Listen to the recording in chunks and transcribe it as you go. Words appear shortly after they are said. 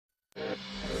Takulandirani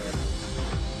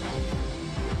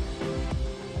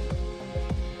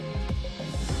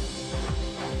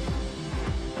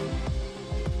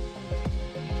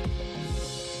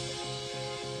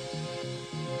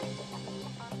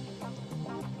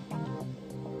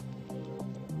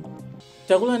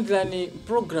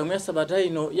program ya Sabata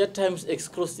ino ya Times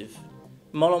Exclusive.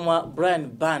 Malo mwa Joyce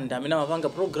Banda amene amapanga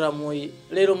programu iyi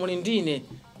lero muli ndine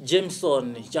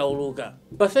Jameson Chauluka.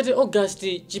 Pa 30 August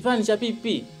chipani cha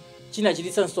PP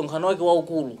chinachititsa msonkhano wake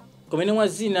waukulu kumene mwa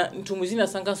zina nthumwi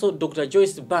zinasankhanso Dr.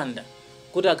 Joyce Banda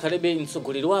kuti akhalebe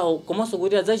mtsogoleri wawo komanso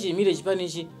kuti adzachiyimire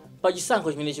chipanichi pa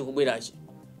chisankho chimene chikubwerachi.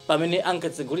 Pamene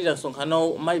ankatsegulira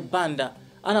msonkhanowo Mai Banda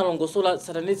analongosola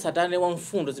tsatanetsatane wa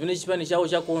mfundo zimene chipani chawo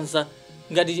chakonza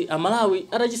ngati Amalawi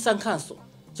atachisankhanso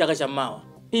chaka chammawa.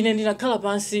 Ine ndinakhala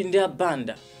pansi ndi a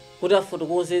Banda kuti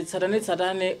afotokoze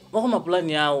tsatanetsatane wa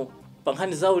mapulani awo pa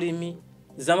nkhani za ulimi,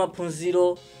 za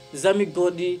maphunziro, za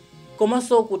migodi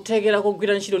komanso kuthekera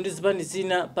kogwira ntchito ndi zipani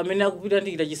zina pamene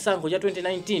akupitandikira chisankho cha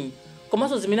 2019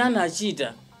 komanso zimene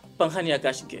anachita pa nkhani ya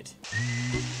Cashgate.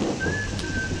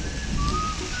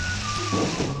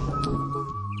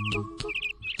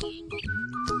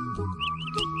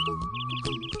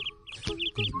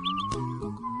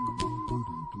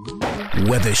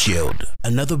 Weather Shield,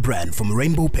 another brand from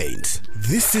Rainbow Paints.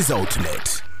 This is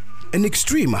Ultimate, an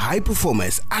extreme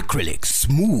high-performance acrylic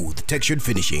smooth textured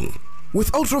finishing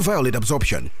with ultraviolet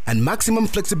absorption and maximum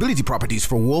flexibility properties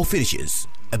for wall finishes.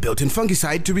 A built-in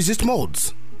fungicide to resist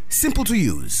molds. Simple to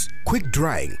use, quick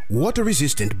drying,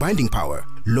 water-resistant binding power,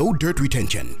 low dirt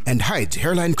retention, and hides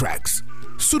hairline cracks.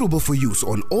 Suitable for use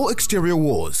on all exterior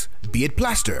walls, be it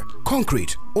plaster,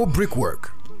 concrete, or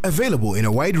brickwork. Available in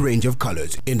a wide range of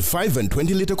colors in 5 and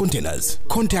 20-liter containers.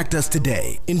 Contact us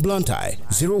today in Blantyre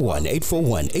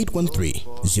 01841-813,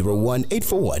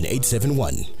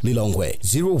 01841-871, Lilongwe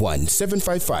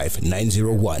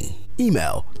 01755-901.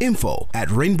 Email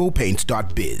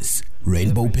info@rainbowpaints.biz.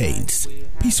 Rainbow Paints,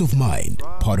 peace of mind,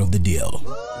 part of the deal.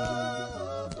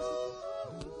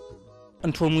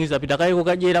 Nthumwi zapita kaiko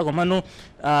kajera komano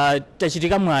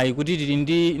tachitika mwayi kuti tili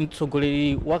ndi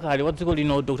mtsogoleri wakale wa dziko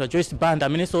lino Dr. Joyce Banda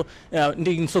amenenso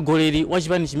ndi mtsogoleri wa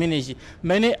chipani chimenechi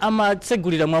mmene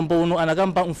amatsegulira mwambo uno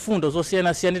anakamba mfundo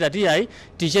zosiyana-siyana tati ayi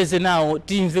ticheze nawo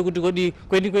timve kuti kodi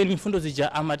kwenikweni mfundo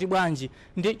zija amati bwanji.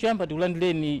 Ndi choyamba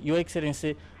tikulanduleni Your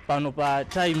Excellency pano pa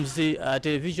Times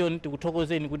Television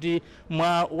tikuthokozeni kuti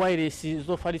mwa wireless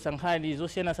zofalitsa nkhani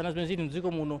zosiyana-siyana zimene zili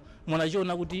mdziko muno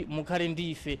munachiona kuti mukhale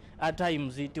ndi ife a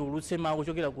Times tiulutse mawu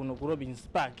kuchokera kuno ku Robins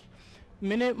Park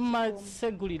mmene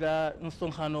mmatsegulira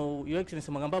msonkhano. Your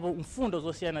Excellency mwakambapo mfundo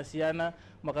zosiyana-siyana,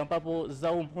 mwakambapo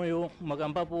za umoyo,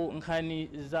 mwakambapo nkhani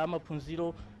za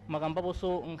maphunziro,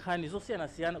 mwakambaponso nkhani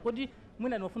zosiyana-siyana. Kodi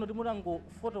mwina ndimafuna kuti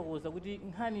mutangofotokoza kuti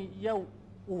nkhani ya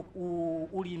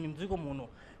ulimi mdziko muno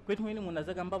kwetu mwene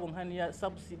munazakambapo nkhani ya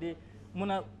subsidy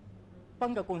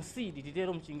munapanga concede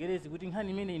titero mchingerezi kuti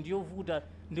nkhani imene ndiyovuta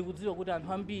ndikudziwa kuti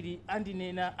anthu ambiri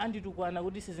andinena anditukwana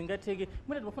kuti sizingatheke.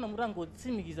 Mwina timafuna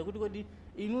mutangotsimikiza kuti kodi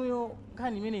inuyo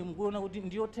nkhani imene mukuona kuti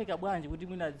ndiyotheka bwanji kuti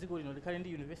mwina dziko lino likhale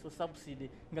ndi universal subsidy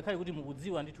ngakhale kuti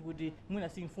mukudziwa ndithu kuti mwina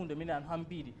si mfundo imene anthu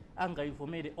ambiri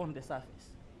angayivomere on the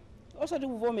surface. Osati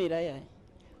kuvomera yayi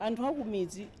anthu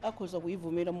akumidzi akhoza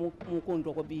kuivomera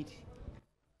mukondwa kwambiri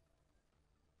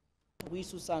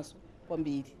kuisusanso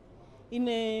kwambiri.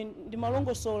 Ine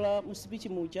ndimalongosola msipichi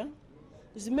muja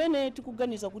zimene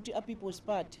tikuganiza kuti a People's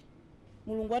Party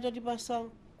Mulungu atatipasa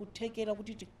kuthekera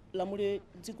kuti tilamule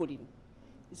dziko lino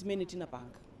zimene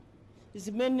tinapanga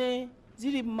zimene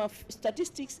zili ma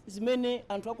statistics zimene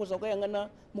anthu akhoza kuyang'ana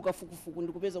mukafukufuku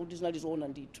ndikupeza kuti zinali zoona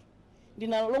ndithu.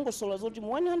 Ndinalongosola zoti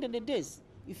mu 100 days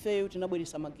ifeyo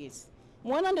tinabweresa magezi,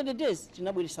 mu 100 days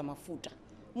tinabweresa mafuta,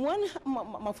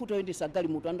 mafuta oyendesa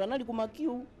galimoto anthu anali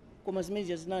kumakiu koma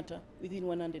zimene zinatha within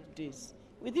 100 days.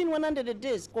 Within 100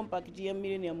 days compact ya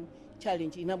Millennium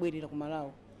Challenge inabwerera ku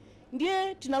Malawi.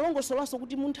 Ndiye tinalongosolanso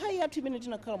kuti mu nthawi yathu imene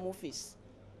tinakhala mu office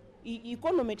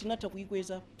economy tinatha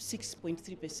kuikweza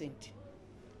 6.3%,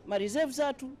 ma reserves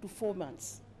athu to 4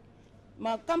 months,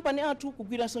 ma company athu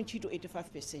kugwiranso ntchito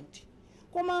 85%.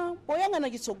 Koma poyang'ana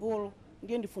chitsogolo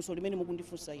ndiye ndifunso limene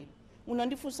mukundifunsa ino.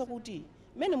 Munandifunsa kuti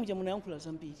mene muja munayankhula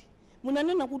zambiri,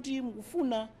 munanena kuti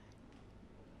mukufuna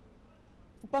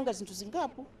kupanga zinthu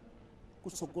zingapo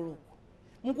kutsogoloko.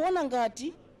 Mukuona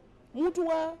ngati mutu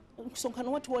wa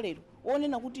msonkhano wathu walero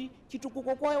onena kuti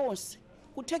chitukuko kwa onse,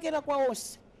 kuthekera kwa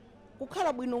onse,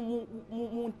 kukhala bwino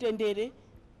mu mtendere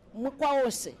kwa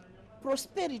onse,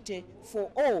 prosperity for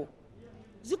all,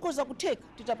 zikhoza kutheka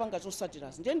titapanga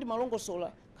zosatirazi. Ndiye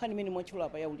ndimalongosola nkhani imene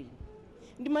mwachulapa ya ulimi.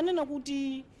 Ndimanena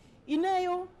kuti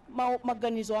ineyo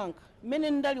maganizo anga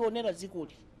mmene ndalionera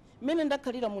dzikoli, mmene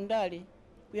ndakhalira mundale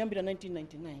kuyambira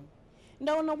 1999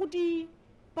 ndaona kuti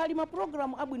pali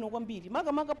maprogramu abwino kwambiri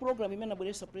makamaka program imene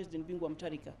abweresa president Bingu wa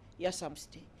Mutharika ya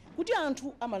subsidy kuti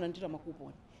anthu amalandira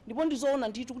makuponi ndipo ndizoona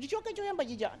ndithu kuti choke choyamba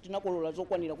chija tinakolola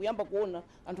zokwanira kuyamba kuona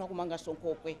anthu akumanga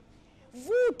sonkhokwe.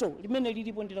 Vuto limene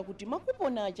lilipo ndila kuti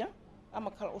makuponi aja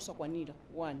amakhala osakwanira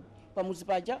 1 pamuzi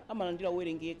paja amalandira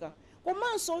owerengeka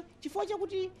komanso chifukwa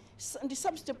chakuti ndi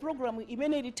subsidy program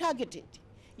imene ili targeted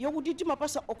yokuti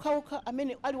timapasa okhaokha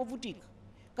amene ali ovutika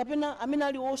kapena amene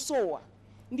ali osowa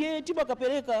ndiye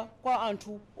timakapereka kwa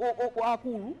anthu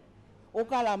akulu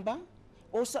okalamba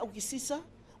osaukisisa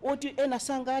oti ena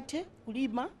sangathe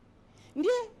kulima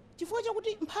ndiye chifukwa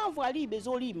chakuti mphamvu alibe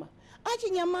zolima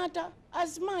achinyamata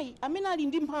azimayi amene ali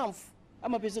ndi mphamvu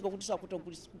amapezeka kuti sakuta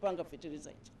kupanga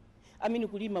fertilizer amene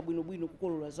kulima bwinobwino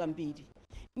kukolola zambiri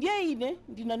ndiye ine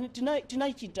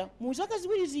tinachita mu zaka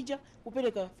ziwiri zija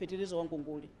kupereka fertilizer wa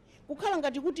ngongole kukhala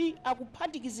ngati kuti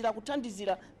akuphatikizira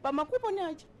kuthandizira pa makuponi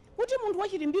aja kuti munthu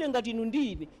wachilimbire ngati inu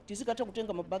ndi ine tizikatha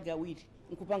kutenga mabagi awiri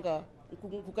nkupanga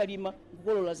kukalima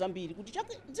kukolola zambiri kuti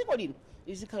dziko lino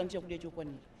lizikhala ndi chakudya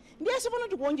chokwanira ndiye pano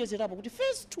tikuonjezerapo kuti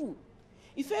phase 2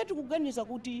 ife tikuganiza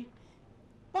kuti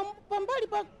pambali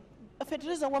pa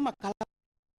fertilizer wa makala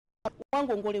wa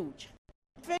ngongole uja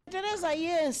fertilizer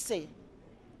yense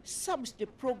subsidy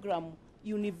program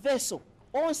universal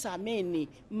onse amene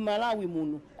Malawi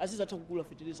muno azizatha kugula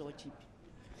fertilizer wa chipi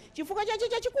chifukwa chache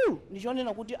chachikulu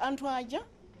ndichonena kuti anthu aja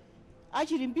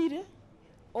achilimbire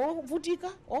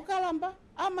ovutika okalamba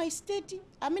ama estate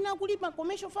amene akulima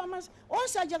commercial farmers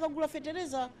onse aja akagula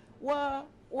fertilizer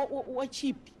wa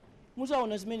chipi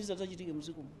muzaona zimene zadzachitike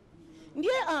muziko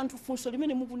ndiye anthu funso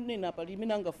limene mukunena apa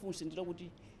limene angafunse ndira kuti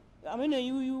amene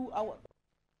yuyu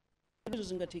izo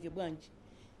zingatheke bwanji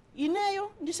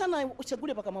ineyo ndisana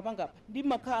usegule pakamwa pangapa ndi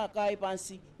makhala kae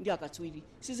pansi ndi akatswiri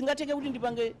sizingatheke kuti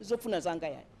ndipange zofuna zanga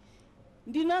yayi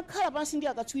ndinakhala pansi ndi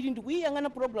akatswiri ndikuyiyang'ana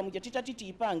program titati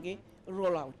tiyipange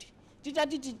roll out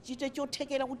titati tichite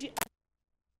chothekera kuti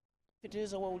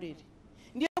fertilizer wa ulere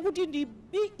ndiye kuti ndi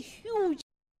big huge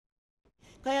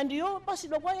kaya ndiyo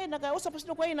pasidwa kwa ena kaya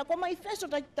osapasidwa kwa ena koma ifeso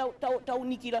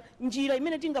taunikira njira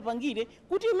imene tingapangire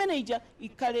kuti imene ija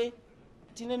ikhale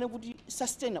tinene kuti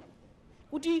sustainable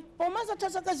kuti pomaza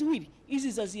zaka ziwiri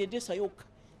izi zaziyendesa yokha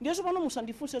ndiyeso pano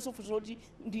musandifunse sofuzo kuti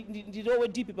ndilowe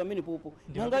deep pamene popo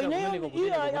nanga ineyo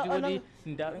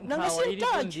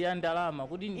ndiya ndalama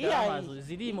kuti ndalamazo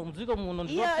zilimo mdziko muno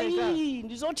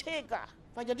ndizotheka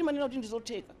paja timanena kuti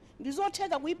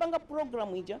ndizotheka kuyipanga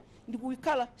program ija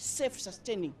ndikuyikhala self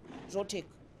sustaining zotheka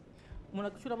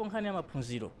munakutchulapo nkhani ya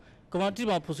maphunziro koma tili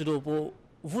maphunziropo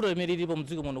vuto limene lilipo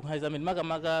mdziko muno kukhaliza amene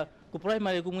makamaka ku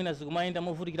primary kumwina zikumayenda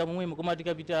movutikira momwemo koma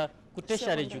tikapita ku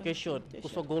tertiary education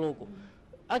kusogoloko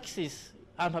access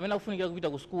anthu amene akufunikira kupita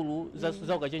ku skulu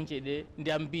za ukachenjede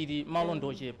ndi ambiri malo ndi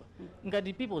ochepa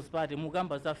ngati People's Party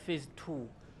mukamba za phase 2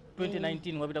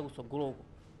 2019 wapita kusogoloko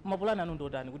mapulani anu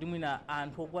ndotani kuti mwina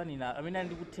anthu okwanira amene ali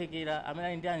ndi kuthekera amene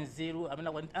ali ndi anzeru amene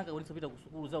angakwanisa kupita ku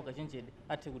skulu za ukachenjede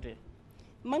athe kutero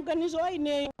maganizo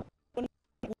aineyo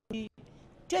kuti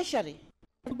tertiary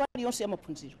mbali yonse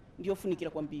amaphunziro ndiyofunikira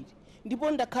kwambiri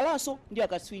ndipo ndakhalanso ndi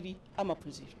akatswiri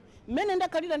amaphunziro mmene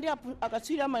ndakhalira ndi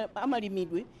akatswiri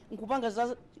amalimidwe nkupanga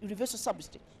za universal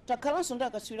subsidy takhalanso ndi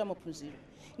akatswiri amaphunziro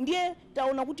ndiye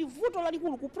taona kuti vuto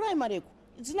lalikulu ku primary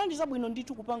zinali zabwino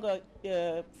ndithu kupanga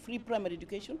free primary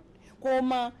education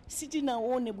koma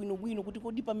sitinaone bwinobwino kuti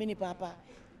kodi pamene papa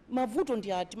mavuto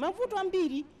ndi ati mavuto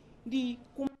ambiri ndi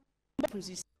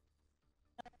kuphunzitsa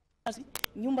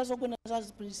nyumba zogona za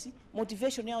ziphunzitsi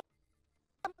motivation ya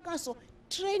kanso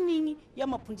training ya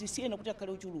maphunzitsi ena kuti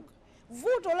akhale ochuluka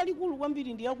vuto lalikulu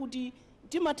kwambiri ndi yakuti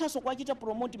timathaso kwachita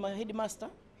promote ma headmaster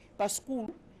pa school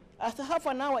after half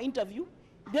an hour interview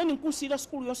then nkusira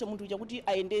school yonse munthu uja kuti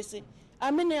aendese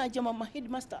amene aja ma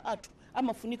headmaster athu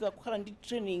amafunika kukhala ndi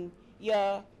training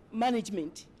ya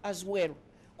management as well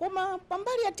koma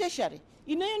pambali ya tertiary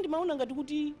ineyo ndimaona ngati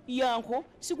kuti yankho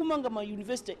sikumanga ma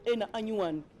university ena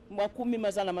anyuwani makumi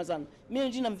mazana mene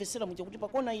ndinamvesera muja kuti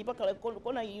pakona iyi pakala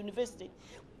kona iyi university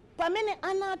pamene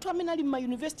ana athu amene ali ma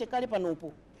university kale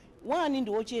panopo 1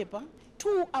 ndi ochepa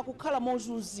 2 akukhala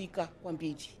mozunzika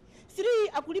kwambiri 3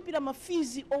 akulipira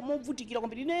mafizi omovutikira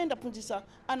kwambiri ine ndaphunzitsa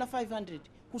ana 500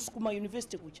 kusukuma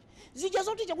university kucha zija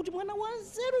zoti chakuti mwana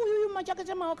wanzeru uyu machaka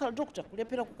chama wakhala doctor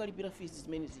kulepera kukalipira fees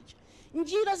zimene zija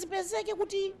njira zipezeke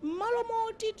kuti malo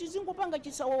moti tizingopanga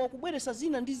chisawawa kubweresa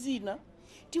zina ndi zina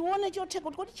tione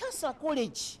chotheka kuti chasa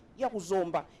college ya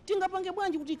kuzomba tingapange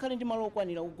bwanji kuti ikhale ndi malo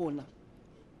okwanira ugona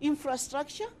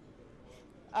infrastructure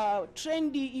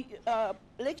trained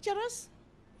lecturers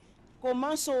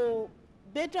komanso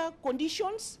better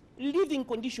conditions living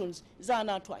conditions za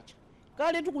ana athu aja.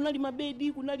 Kale tu kunali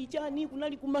mabedi, kunali chani,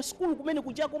 kunali kumaskulu kumene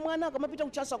kuchako mwana akamapita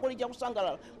kuchasa college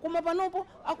akusangalala. Koma panopo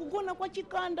akugona kwa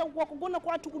chikanda, akugona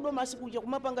kwa athu kudoma asikuja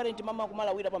kumapanga renti mama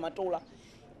kumalawira pa matola.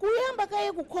 Kuyamba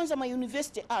kaye kukonza ma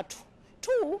university athu.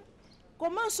 2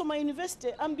 komanso ma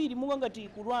university ambiri mungangati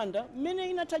ku Rwanda mmene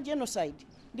inata genocide.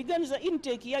 Ndiganiza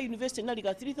intake ya university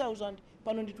nalika 3000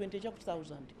 pano ndi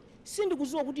 20,000. Sindi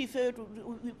kuzuwa kuti ife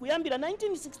kuyambira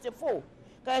 1964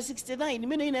 kaya 69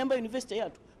 imene inayamba university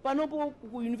yathu. Panopo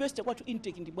ku university kwathu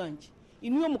intake ndi bwanji.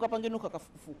 Inuyo mukapangenoka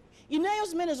kafukufuku. Inayo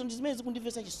zimenezo ndi zimene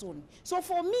zikundivesa chisoni. So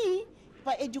for me,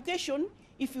 for education,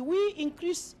 if we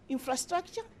increase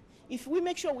infrastructure, if we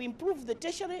make sure we improve the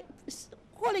tertiary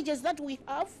colleges that we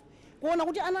have, kuona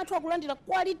kuti ana athu akulandira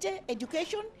quality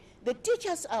education, the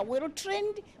teachers are well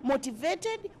trained,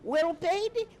 motivated, well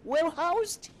paid, well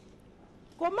housed.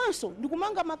 Komanso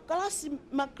ndikumanga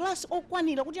maklasi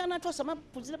okwanira kuti ana athu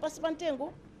asamaphunzire pasi pa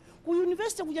mtengo. Ku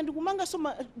university kuja ndikumanga so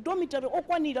dormitory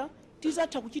okwanira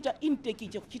tizatha kuchita intake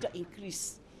ije kuchita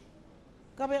increase.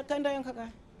 Kaenda yankaka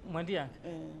mwandiyanka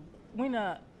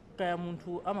mwina kaya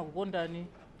munthu amakukondani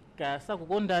kaya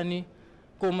sakukondani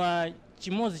koma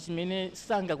chimozi chimene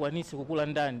sangakwanitse kukula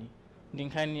ndani ndi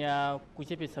nkhani ya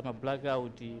kuchepetsa ma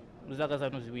blackout zaka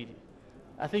zanu ziwiri.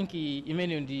 I think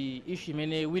imeneyo ndi issue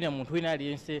imene wina munthu wina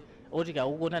aliyense oti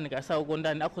kakukondani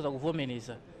kasakukondani akhoza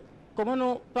kuvomereza.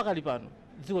 Komano pakali pano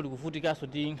dziko likuvutikanso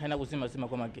ndi nkhani yakuzimazima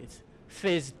kwa magetsi.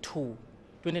 Phase 2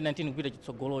 2019 kupita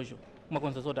chitsogolocho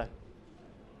kumakonza zotani?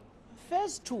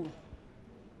 Phase 2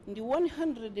 ndi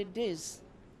 100 days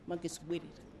magetsi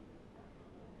kubwerera.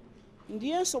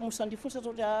 Ndiyenso musandifunsa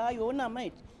zoti ayona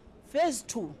maiti. Phase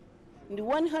 2 ndi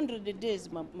 100 days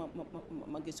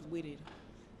magetsi kubwerera.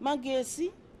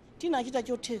 Magetsi tinachita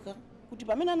chotheka kuti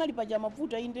pamene anali paja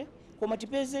mavuta inde koma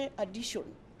tipeze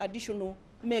additional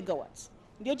megawatts.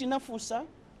 Ndiye tinafunsa,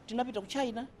 tinapita ku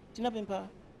China, tinagula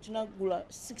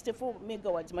 64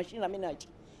 megawatts machine amene aja.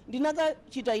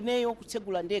 Ndinakachita ineyo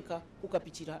kutsegula ndeka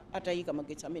kukapitira atayika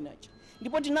magetsi amene aja.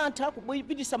 Ndipo tinatha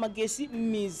kupitisa magetsi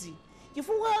m'mizi.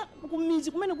 Chifukwa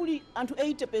kumizi kumene kuli anthu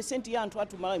 80% ya anthu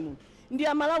athu Malawi muno ndi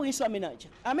amalawi iso amene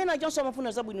aja nso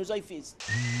amafuna zabwino za ifezi.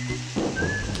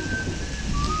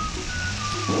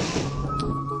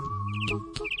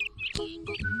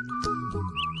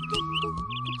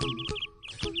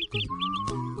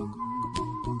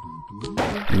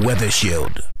 Weather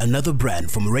Shield, another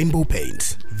brand from Rainbow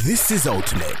Paints. This is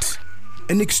Ultimate,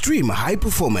 an extreme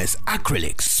high-performance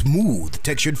acrylic smooth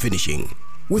textured finishing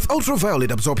with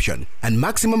ultraviolet absorption and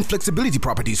maximum flexibility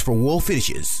properties for wall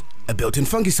finishes. A built-in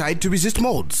fungicide to resist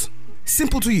molds.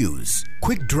 Simple to use,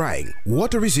 quick drying,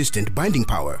 water-resistant binding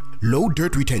power, low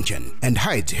dirt retention, and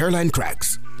hides hairline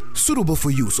cracks. Suitable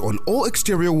for use on all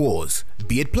exterior walls,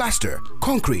 be it plaster,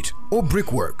 concrete, or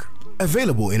brickwork.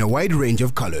 Available in a wide range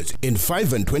of colors in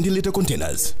 5 and 20-liter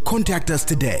containers. Contact us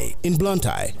today in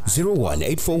Blantyre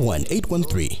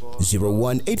 01841-813,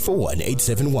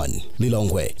 01841-871,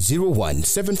 Lilongwe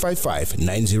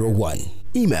 01755-901.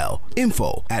 Email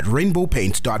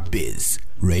info@rainbowpaints.biz.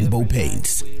 Rainbow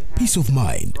Paints, peace of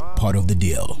mind, part of the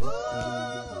deal.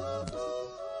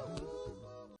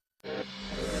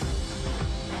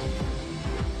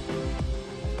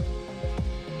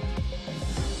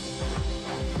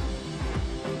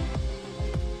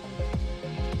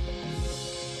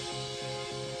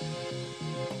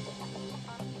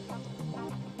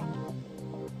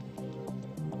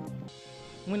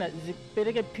 Mwina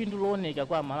zipereke phindu looneka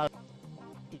kwa Malawi.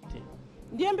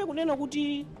 Ndiyambe kunena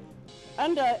kuti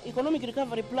under economic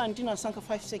recovery plan tinasankha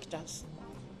 5 sectors.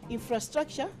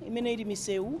 Infrastructure imene ili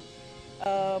misewu,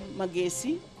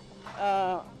 magesi,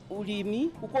 ulimi,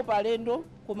 kukopa alendo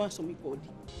komanso migodi.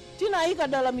 Tinayika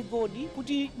dala migodi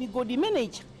kuti migodi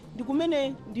manager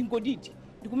ndikumene ndingoditi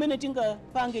ndikumene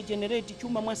tingapange generate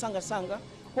chuma mwasangasanga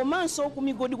komanso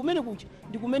kumigodi kumene kuja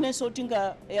ndikumenenso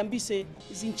tingayambise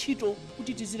zintchito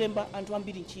kuti tizilemba anthu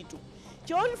ambiri ntchito.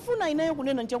 Chofuna inayo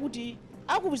kunena nchakuti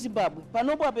aku Zimbabwe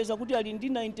panopo apeza kuti ali ndi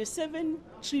 97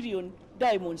 trillion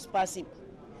diamonds pasi.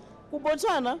 Ku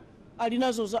Botswana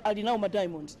alinawo ma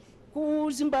diamonds.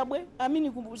 Ku Zimbabwe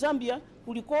ku Zambia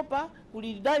kuli copper,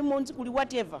 kuli diamonds, kuli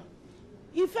whatever.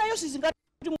 Ifeyo sizingati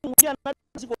munthu ana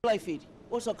dziko life ili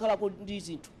osakhala ko ndi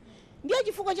zinthu. Ndiye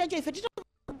chifukwa chache ife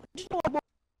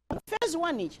phase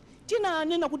 1 ichi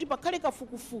tinanena kuti pakhale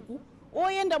kafukufuku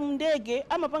oyenda mu ndege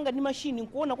amapanga ndi machine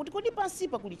nkuona kuti kodi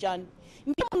pansipa kuli chani.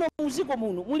 Ndi muno muziko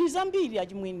muno muli zambiri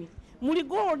achimwini, muli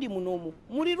gold munomo,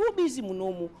 muli rubies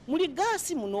munomo, muli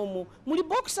gas munomo, muli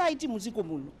bauxite muziko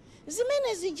muno.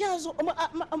 Zimene zijazo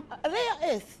rare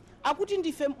earth akuti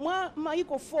ndife mwa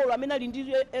maiko 4 amene ali ndi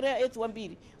rare earth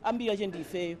ambiri ache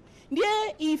ndifeyo.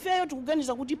 Ndiye ifeyo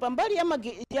tikuganiza kuti pambali ya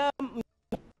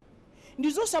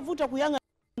ndizosavuta kuyang'ana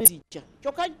zija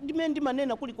chokha ndimene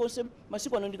ndimanena kulikonse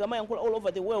masiku ano ndikamayankhula all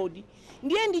over the world.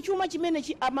 Ndiye ndi chuma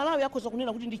chimene Amalawi akhoza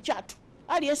kunena kuti ndi chathu.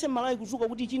 Aliyense Malawi kuzuka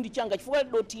kuti ichi ndi changa chifukwa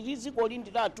dotili ziko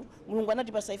lindi latu Mulungu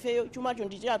anatipasa ifeyo chumacho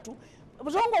ndi chathu.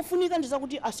 Zongofunika ndiza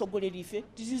kuti asogoleri ife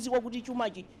tiziziwa kuti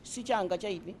chumachi si changa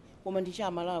chaipi koma ndi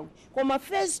cha Malawi. Koma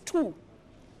phase 2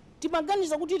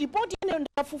 timaganiza kuti report ine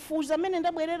ndafufuza amene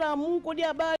ndabwerera mu kodi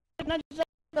abale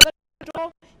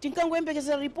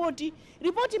tinkangoyembekezera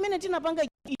report imene tinapanga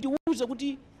itiuze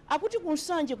kuti akuti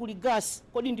kunsanje kuli gas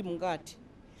kodi ndi mungati,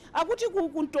 akuti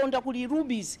kuntonda kuli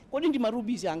rubies kodi ndi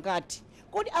marubies angati,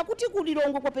 kodi akuti kuli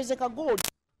Longo kwapezeka gold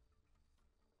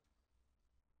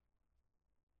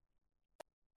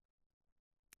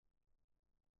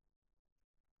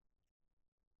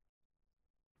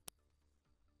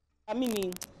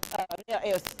rare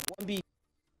earth wambiri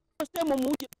sema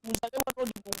muje muzalewa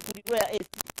kodi kuli rare earth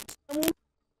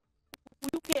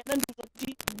UK na ndizo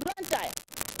kuti Blantyre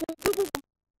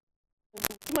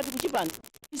chimati kuchipanda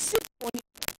isiponi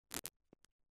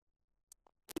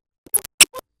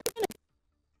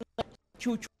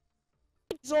chuchu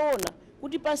zoona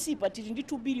kuti pasipa tili ndi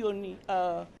 2 billion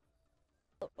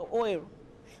oil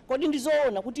kodi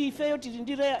ndizoona kuti ifeyo tili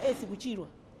ndi rare earth kuchirwa.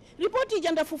 Report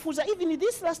ija ndafufuza even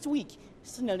this last week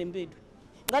sinalembedwe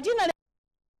ngati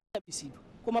inalebisidwa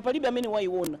koma palibe amene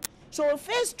waiona. So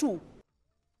phase 2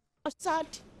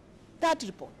 start that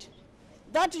report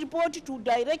to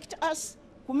direct us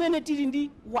kumene tili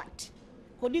ndi what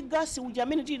kodi gas uja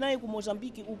amene tili naye ku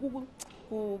Mozambique ukuku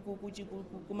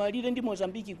kumalire ndi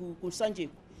Mozambique ku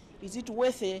Sanjeko is it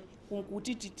worth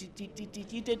kuti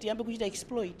tichite tiyambe kuchita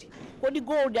exploit kodi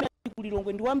gold ku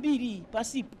Lilongwe ndi wambiri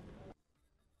pasipo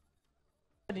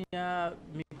ya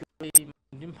migawe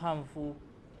ndi mphamvu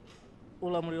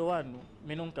ulamuliro wanu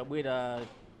mene unkabwera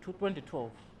 2012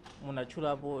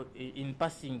 munatchulapo in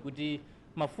passing kuti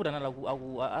mafuta nala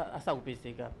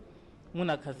asakupezeka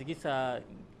munakhazikitsa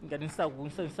ngati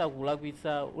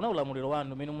nsakulakwitsa una ulamuliro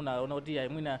wanu mene munaona kuti ayi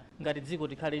mwina ngati dziko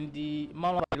tikhale ndi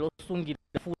malo losungira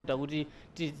mafuta kuti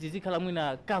tizikhala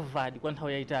mwina covered kwa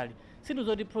nthawi yayitali. Sinthu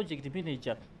zoti project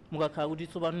manager mukakhala kuti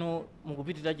tsopano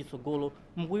mukupitirira chitsogolo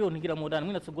mukuyonikira modani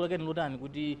mwina tsogolo kani lotani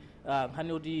kuti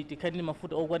nkhani kuti tikhale ndi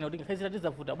mafuta okwana kuti ngakhale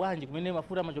tizavuta bwanji kumene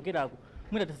mafuta amachokerako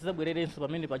mwina tisabwererenso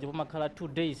pamene paja pomakhala 2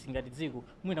 days ngati dziko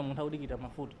mwina munthu akudikira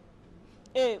mafuta.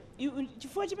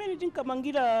 Chifukwa chimene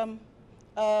tinkamangira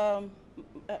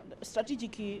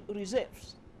strategic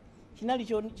reserves chinali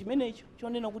chimenecho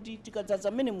chonena kuti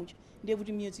tikadzaza mmene mucha ndiye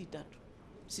kuti miyezi 3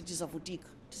 sitizavutika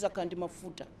tizakhala ndi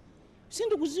mafuta.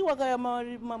 Sindikuziwa kaya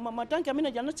matanki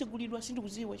amene anatsekulidwa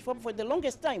sindikuziwa chifukwa for the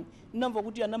longest time ndinamva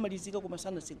kuti anamalizika koma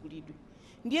sanatsekulidwe.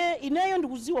 Ndiye ineyo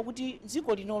ndikuziwa kuti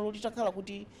dziko linolo litakhala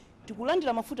kuti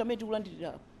tikulandira mafuta amene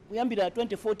tikulandira kuyambira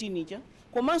 2014 ija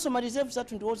komanso ma reserves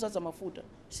athu ndi ozaza mafuta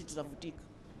sitizavutika.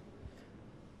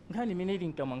 Nkhani imene ili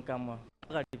mkamwa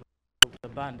pakati pa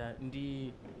Banda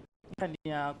ndi nkhani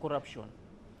ya corruption.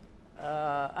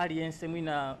 Aliyense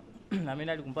mwina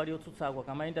amene ali kumbali yotsutsakwa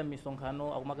kamaenda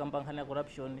misonkhano akumakamba nkhani ya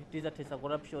corruption tizathetsa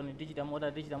corruption tichita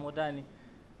motani.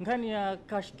 Nkhani ya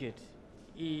Cashgate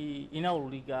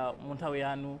inaululika mu nthawi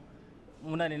yanu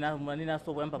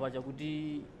munanenaso poyamba paja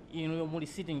kuti inu muli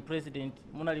sitting president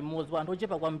munali mmodzi wa anthu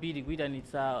ochepa kwambiri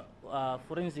kuyitanitsa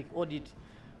forensic audit.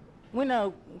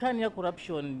 Mwina nkhani ya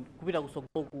corruption kupita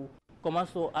kusogoku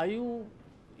komanso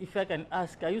if I can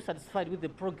ask, are you satisfied with the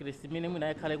progress imene mwina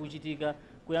yakhala ikuchitika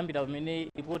kuyambira pamene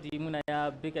report mwina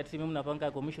ya Baker team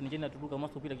munapanga commission jena tuluka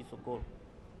komanso kupita chitsogolo?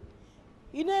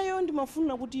 Ineyo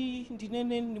ndimafuna kuti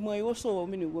ndinene ndi mwayi wosowa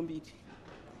umene ukombiti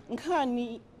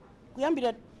nkhani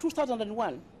kuyambira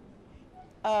 2001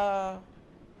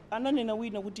 ananena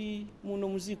wina kuti muno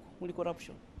muziko muli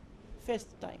corruption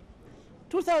first time.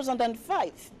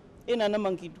 2005 ena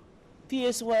anamangidwa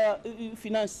PS wa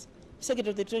finance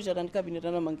secretary of the treasury and cabinet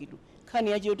anamangidwa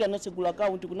nkhani yaje yoti anatsegula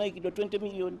account kunayikidwa 20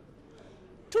 million.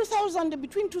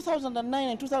 Between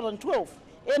 2009 and 2012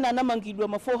 ena anamangidwa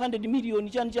ma 400 million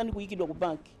chani kuyikidwa ku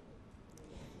banki.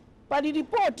 Pali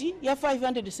report ya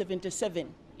 577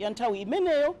 ya nthawi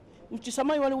imeneyo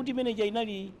mchisamai wale kuti manager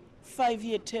inali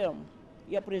 5-year term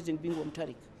ya President Bingu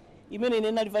Mutharika imene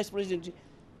inali vice president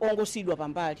ongosidwa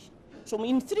pambali. So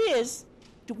in 3 years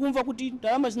tikumva kuti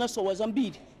ndalama zinasowa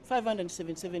zambiri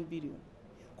 577 billion.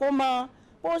 Koma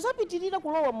pozapitirira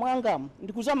kulowa mwangamu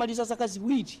ndikuzamaliza zaka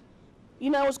ziwiri. I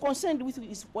was concerned with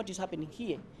what is happening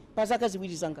here. Pa zaka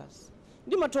ziwiri zangazi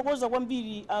ndimathokoza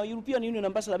kwambiri European Union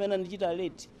ambassador amene andichita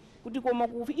late kuti koma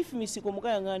ku ifimisiko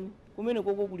mukayang'ani kumene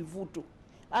koko kuli vuto.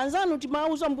 Anzanu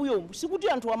timauza mbuyombu sikuti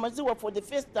anthu amaziwa for the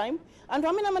first time, anthu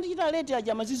amene amatichita late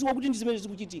aja amaziziwa kuti ndi zimene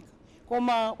zikuchitika.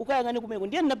 Koma ukayang'ani kumeko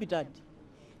ndiye ndinapitadi.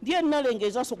 Ndiye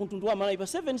ndinalengezanso ku mtundu wa Malawi pa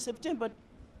 7 September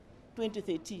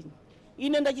 2013.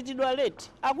 Ine ndachitidwa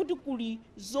late akuti kuli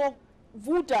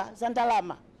zovuta za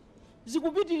ndalama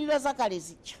zikupitirira zakale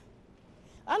zicha.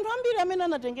 Anthu ambiri amene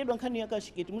anatengedwa nkhani ya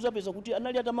Cashgate muzapeza kuti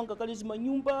anali atamanga kale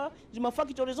zimanyumba,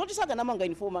 zimafactory zoti sakanamanga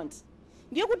in 4 months.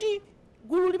 Ndiye kuti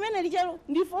gulu limene lichalo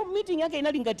ndi meeting yake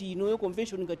inali ngati ino yo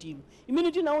convention ngati ino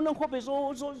imene tinaona nkhope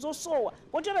zosowa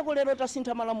kotero lero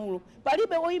tasintha malamulo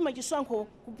palibe oyima chisankho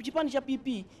ku chipani cha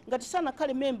PP ngati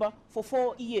sanakhale member for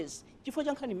 4 years chifukwa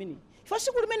cha nkhani imene chifukwa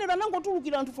siku limene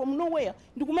lanangotulukira anthu from nowhere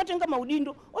ndi kumatenga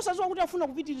maudindo osaziwa kuti afuna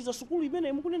kupitiriza sukulu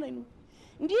imene mukunena inu.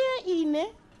 Ndiye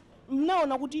ine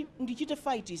mnaona kuti ndichite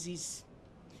fight izizi.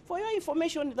 For your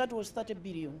information, that was 30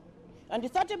 billion. And the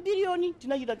 30 billion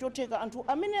tinachita choteka anthu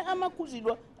amene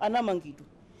amakhuzidwa anamangidwa.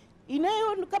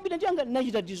 Ineyo cabinet yanga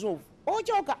inachita dissolve.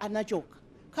 Ochoka anachoka.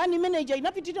 Khani manager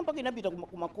inapitira mpaka inapita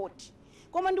kumakoti.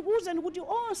 Koma ndikuwuzeni kuti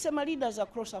onse ma leaders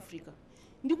across Africa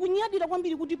ndikunyadira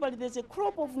kwambiri kuti pali there's a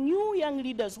crop of new young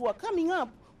leaders who are coming up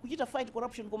kuchita fight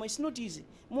corruption, koma it's not easy.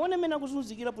 Muone mena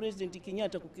kuzunzikira President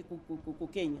Kenyatta ku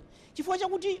Kenya. Chifukwa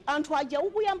chakuti anthu aja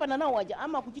ukuyambana nawo aja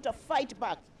ama kuchita fight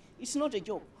back. It's not a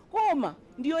joke. Koma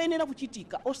ndiyo yenera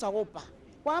kuchitika osaopa.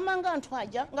 Kwa amanga anthu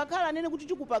aja ngakhala nene kuti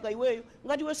tikupaka iweyo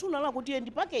ngati we suna la kuti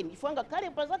ndi pakeni ifwa ngakhale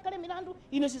pazakale milandu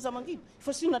ine sizamangidwa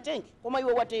ifo sina tenke koma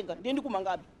iwe watenga ndiye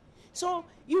ndikumangabe. So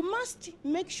you must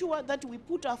make sure that we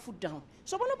put our foot down.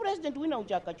 So pano president wina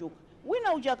uja akachoka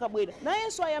wina uja akabwera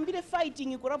nayenso ayambire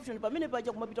fighting corruption pamene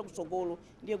paja kumapita kusogolo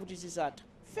ndiye kuti zizata.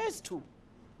 Phase 2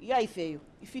 ya ifeyo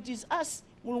if it is us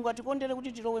mulungu atikondere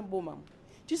kuti tilowe mboma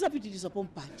tisapitiriza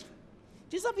pompanja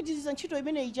tisapitiriza ntchito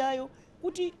imene ijayo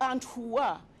kuti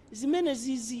anthuwa zimene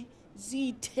zizi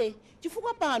zithe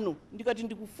chifukwa pano ndikati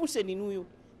ndikufunse ninuyo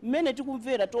mmene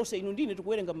tikumvera tonse inu ndine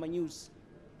tikuwerenga ma news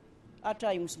at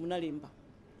times munalemba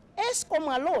Eskom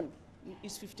alone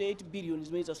is 58 billion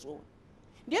zimene zasowa.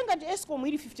 Ndiye ngati Eskom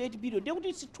ili 58 billion ndiye kuti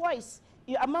it's twice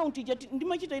the amount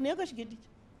ndimachita ine Cashgate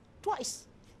twice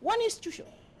one institution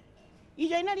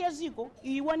ija inali yaziko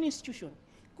iyi one institution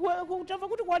kutava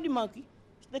kuti kwa dimaki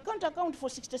they can't account for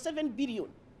 67 billion.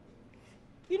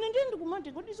 Ine ndiye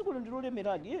ndikumati kuti zikolo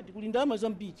ndilolemeradi tikulinda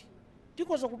amazambiri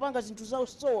tikoza kupanga zinthu zawo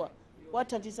sowa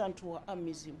wathandiza anthu a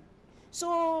mizimu.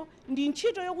 So ndi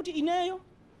ntchito yokuti ineyo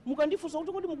mukandifunsa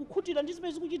kuti kodi mukukhutira ndi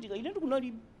zimene zikuchitika ine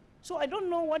ndikunalibe. So I don't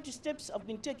know what steps have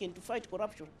been taken to fight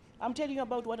corruption. I'm telling you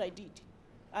about what I did.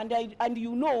 And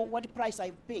you know what price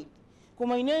I've paid.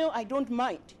 Koma ineyo I don't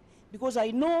mind because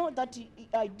I know that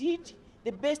I did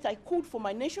the best I could for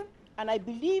my nation and I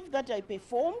believe that I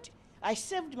performed. I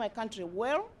served my country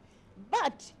well,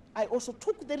 but I also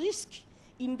took the risk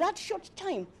in that short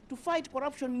time to fight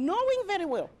corruption, knowing very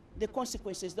well the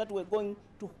consequences that were going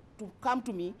to come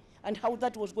to me and how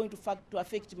that was going to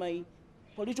affect my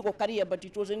political career, but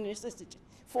it was a necessity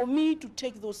for me to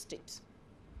take those steps.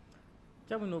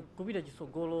 Chabwino kupita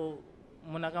chisogolo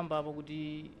munakamba apo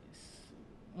kuti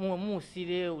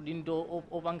musire udindo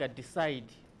opanga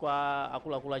decide kwa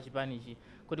akuluakulu a chipanichi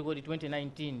kuti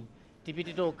 2019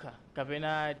 tipite tokha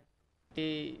kapena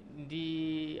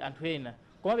ndi anthu ena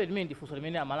komabe limene ndifunso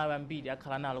limene amalawi ambiri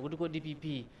akhala nalo kuti kodi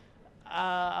DPP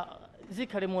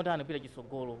zikhale motani kupita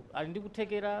chisogolo ali ndi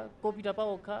kuthekera kopita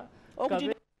paokha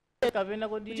kapena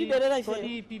kodi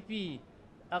DPP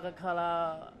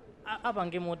akakhala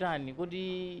apange motani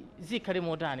kodi zikhale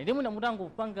motani ndi mwina mutango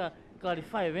kupanga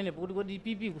clarify pene kuti kodi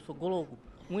DPP kusogoloku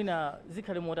mwina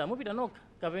zikhale motani mupita nokha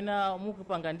kapena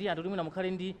mukupanga ndi anthu mwina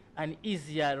mukhale ndi an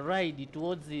easier ride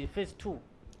towards the phase 2.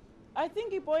 I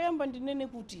think ipoyamba ndinene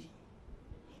kuti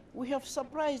we have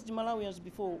surprised Malawians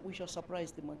before we shall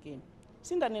surprise them again.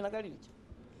 Sindanena kalilicha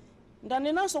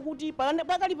ndanenanso kuti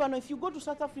pakali pano if you go to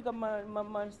South Africa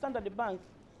Standard Bank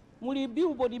muli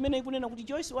billboard imene ikunena kuti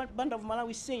Joyce Banda of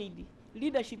Malawi said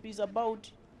leadership is about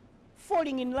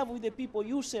falling in love with the people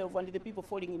yourself and the people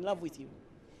falling in love with you.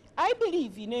 I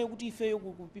believe ineyo kuti ifeyo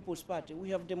ku People's Party we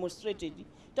have demonstrated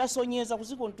tasonyeza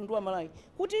kuziko mtundu wa Malawi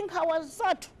kuti nkhawa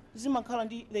zathu zimakhala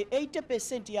ndi the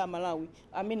 80% ya Malawi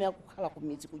amene akukhala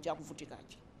kumidzi kuja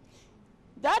kuvutikachi.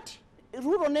 That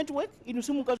rural network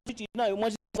inusimuka kuti nayo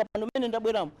mwazi pano mene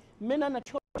ndabweramo mene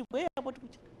anachoti bwe apo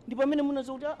ndipo mene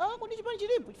munazo kuti kodi chipani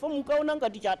chilipo chifo mukaona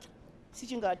ngati chata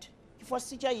sichingati chifo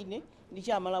sicha ine ndi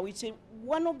cha Malawi. It's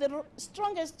one of the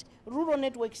strongest rural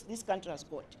networks this country has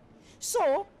got.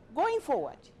 So going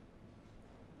forward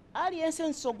aliyense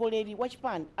mtsogoleri wa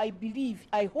chipani I believe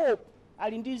I hope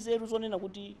ali ndi nzeru zonena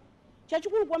kuti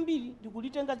chachikulu kwambiri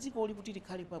ndikulitenga dziko kuti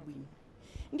likhale pabwino.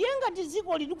 Ndiye ngati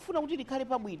dziko likufuna kuti likhale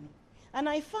pabwino, and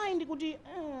I find kuti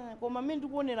koma mmene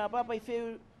ndikuonera papa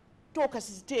ife toka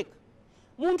siziteka.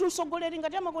 Munthu msogoleri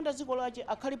ngati amakonda dziko lache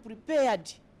akhale prepared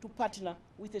to partner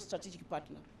with a strategic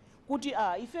partner. Kuti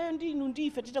ife ndinu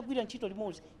ndife titagwira ntchito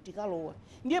limodzi tikalowa.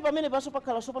 Ndiye pamene paso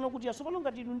pakhala sopano kuti asopano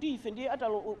ngati inu ndife ndiye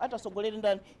atasogolera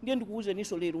ndani ndiye ndikuuze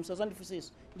niso lero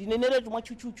musazandifuseso. Ndineneretu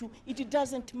mwachuchuchu, it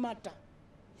doesn't matter.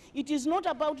 It is not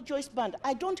about Joyce Banda.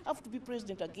 I don't have to be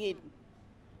president again.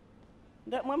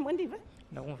 Mwandive?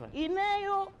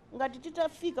 Ineyo ngati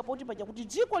titafika poti paja kuti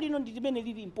dziko lino ndi limene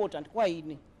lili important kwa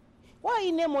ine. Kwa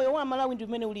ine moyo wa Malawi ndi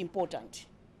limene uli important.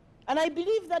 And I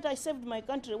believe that I served my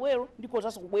country well because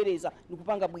aso kubwereza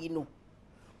ndikupanga bwino.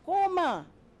 Koma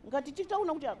ngati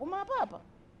titaona kuti koma papa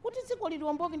kuti dziko lili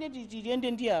wamboke ndiye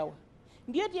tiyende ndi awa.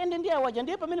 Ndiye tiyende ndi awa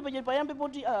ndiye pamene paja payambe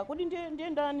poti kodi ndiye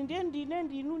ndani ndiye ndine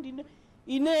ndinu ndine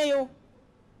ineyo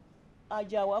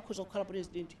ajawa akhoza kukhala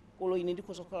president kolo ine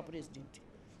ndikhoza kukhala president.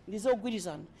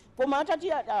 Ndizogwirizana. Koma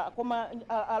atati koma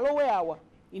alowe awa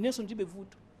ineso ndibe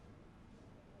vuto.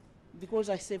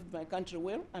 Because I served my country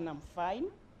well and I'm fine.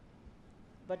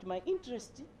 But my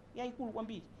interest yaikulu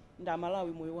kwambiri nda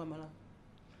Malawi moyo wa Malawi.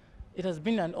 It has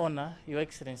been an honor, Your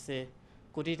Excellency,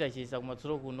 kuti tachiza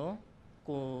kumadzulo kuno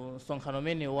ku msonkhano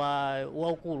mene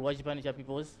waukulu wa chipani cha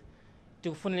Peoples.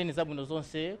 Tikufunireni zabwino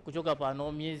zonse kuchoka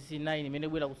pano myezi 9 imene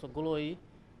bwera kusogoloyi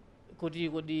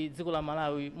kuti dziko la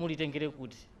Malawi mulitengere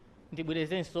kuti.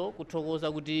 Ndibwerezenso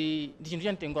kuthokoza kuti ndi chinthu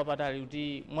cha mtengo wapatali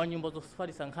kuti mwa nyumba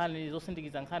zofalitsa nkhani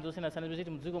zosindikiza nkhani zosiyanasiyana zoti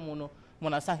mdziko muno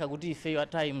munasankha kuti ife at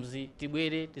times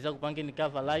tibwere tizakupangeni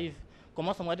cover live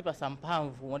komanso mwatipasa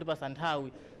mphamvu mwatipasa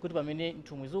nthawi kuti pamene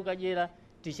nthumwi zikukadyera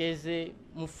ticheze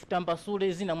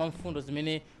mutambasule zina mwa mfundo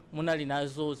zimene munali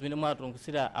nazo zimene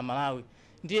mwatulungisira Amalawi.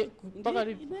 Ndiye mpaka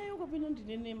ineyo kapena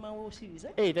ndinene mawu series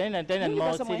tanena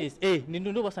mawu series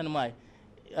ndindu pasani mwayi.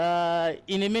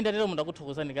 Ine menda lero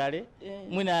mundakuthokozani kale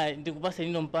mwina ndikupasa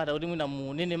nino mpata kuti mwina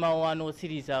munene mawu anu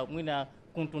otsiriza mwina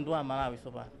kumtundu wa Malawi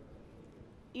sopano.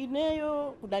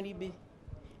 Ineyo kudalibe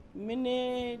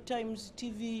mene Times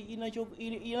TV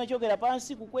inachokera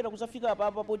pansi kukwera kusafika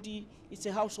apa poti it's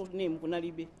a household name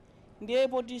kunalibe. Ndiye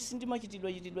poti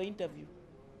sindimachitidwa interview.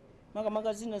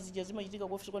 Maka zina zija zimachitika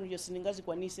kwa ofisi kwanu ja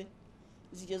siningazikwanise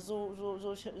zija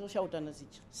zoshautana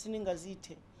zija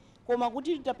siningazithe. Koma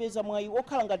kuti tapeza mwayi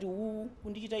okhala ngati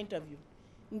kundichita interview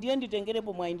ndiye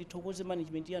nditengerepo mwayi ndithokoze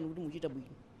management yanu kuti muchita bwino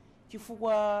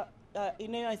chifukwa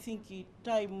ineyo I think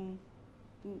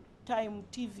Time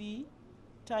TV,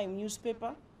 Time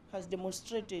newspaper has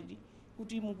demonstrated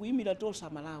kuti mukuyimira tonse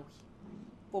Malawi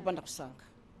popanda kusankha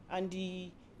and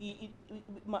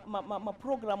ma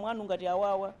program anu ngati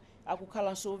awawa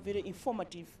akukhala so very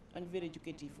informative and very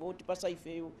educative oti pasa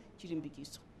ifeyo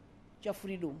chilimbikiso cha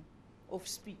freedom of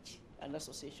speech and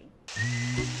association.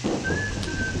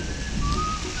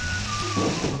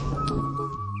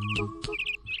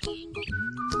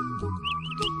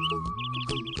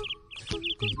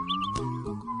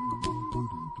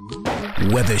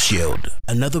 Weather Shield,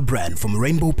 another brand from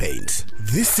Rainbow Paints.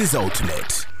 This is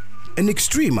Ultimate, an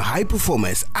extreme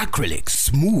high-performance acrylic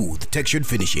smooth textured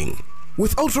finishing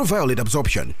with ultraviolet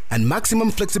absorption and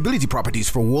maximum flexibility properties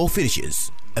for wall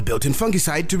finishes. A built-in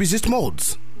fungicide to resist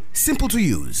molds. Simple to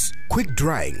use, quick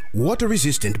drying,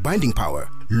 water-resistant binding power,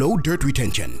 low dirt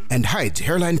retention, and hides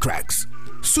hairline cracks.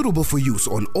 Suitable for use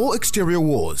on all exterior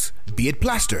walls, be it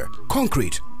plaster,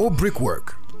 concrete, or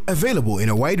brickwork. Available in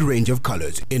a wide range of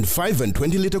colors in 5 and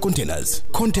 20-liter containers.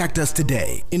 Contact us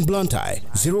today in Blantyre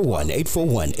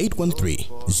 01841-813,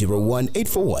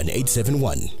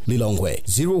 01841-871, Lilongwe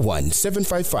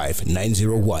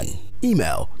 01755-901.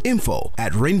 Email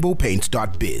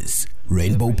info@rainbowpaints.biz.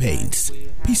 Rainbow Paints,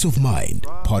 peace of mind,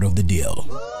 part of the deal.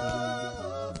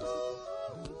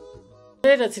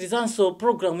 Tatsirizanso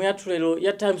programu yathu lero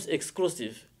ya Times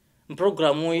Exclusive.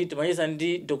 Programu iyi timayeza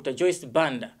ndi Dr. Joyce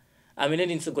Banda amene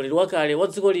ndi mtsogoleri wakale wa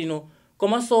dziko lino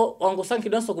komanso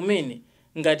wangosankhidwanso kumene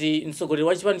ngati mtsogoleri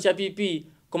wa chipani cha PP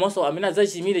komanso amene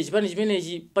adzachimire chipani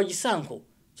chimenechi pa chisankho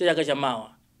cha chaka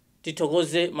chamawa.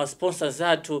 Tithokoze ma sponsors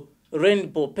athu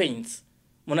Rainbow Paints.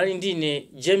 Munali ndine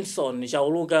Jameson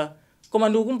Chauluka. Koma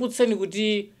ndikukumbutseni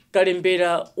kuti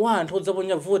kalembera wa anthu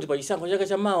odzaponya voti pa chisankho chaka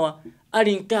chamawa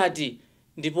ali mkati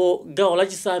ndipo gawo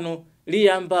lachisanu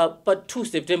liyamba pa 2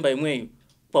 September imweyo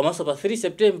pamaso pa 3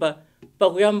 September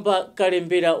pakuyamba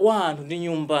kalembera wa anthu ndi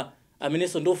nyumba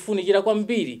amenenso ndofunikira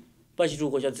kwambiri pa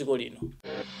chitukuko cha dziko lino.